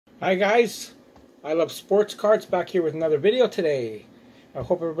Hi guys, I love sports cards, back here with another video today. I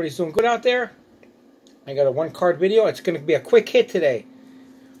hope everybody's doing good out there. I got a one card video. It's going to be a quick hit today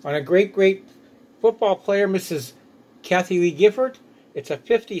on a great football player, Mrs. Kathie Lee Gifford. It's a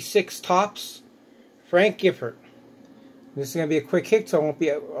 56 Topps Frank Gifford. This is going to be a quick hit, so it won't be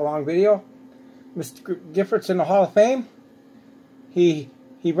a long video. Mr. Gifford's in the Hall of Fame. He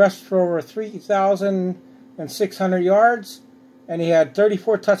rushed for over 3,600 yards. And he had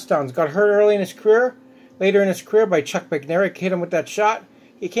 34 touchdowns. Got hurt early in his career. Later in his career by Chuck McNarick hit him with that shot.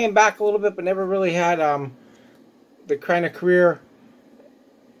 He came back a little bit, but never really had the kind of career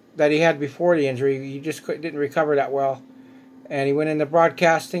that he had before the injury. He just didn't recover that well. And he went into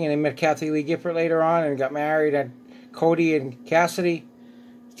broadcasting, and he met Kathie Lee Gifford later on and got married, and Cody and Cassidy,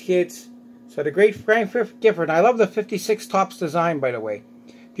 kids. So the great Frank Gifford. I love the 56 Topps design, by the way.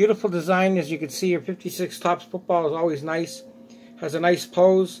 Beautiful design. As you can see, your 56 Topps football is always nice. Has a nice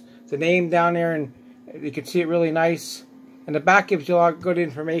pose. The name down there, and you can see it really nice. And the back gives you a lot of good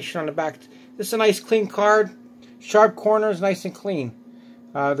information on the back. This is a nice clean card. Sharp corners, nice and clean.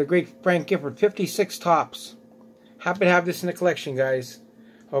 The great Frank Gifford, 56 Topps. Happy to have this in the collection, guys.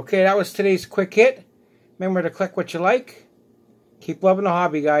 Okay, that was today's quick hit. Remember to click what you like. Keep loving the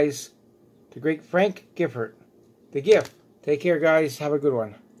hobby, guys. The great Frank Gifford. The gift. Take care, guys. Have a good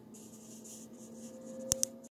one.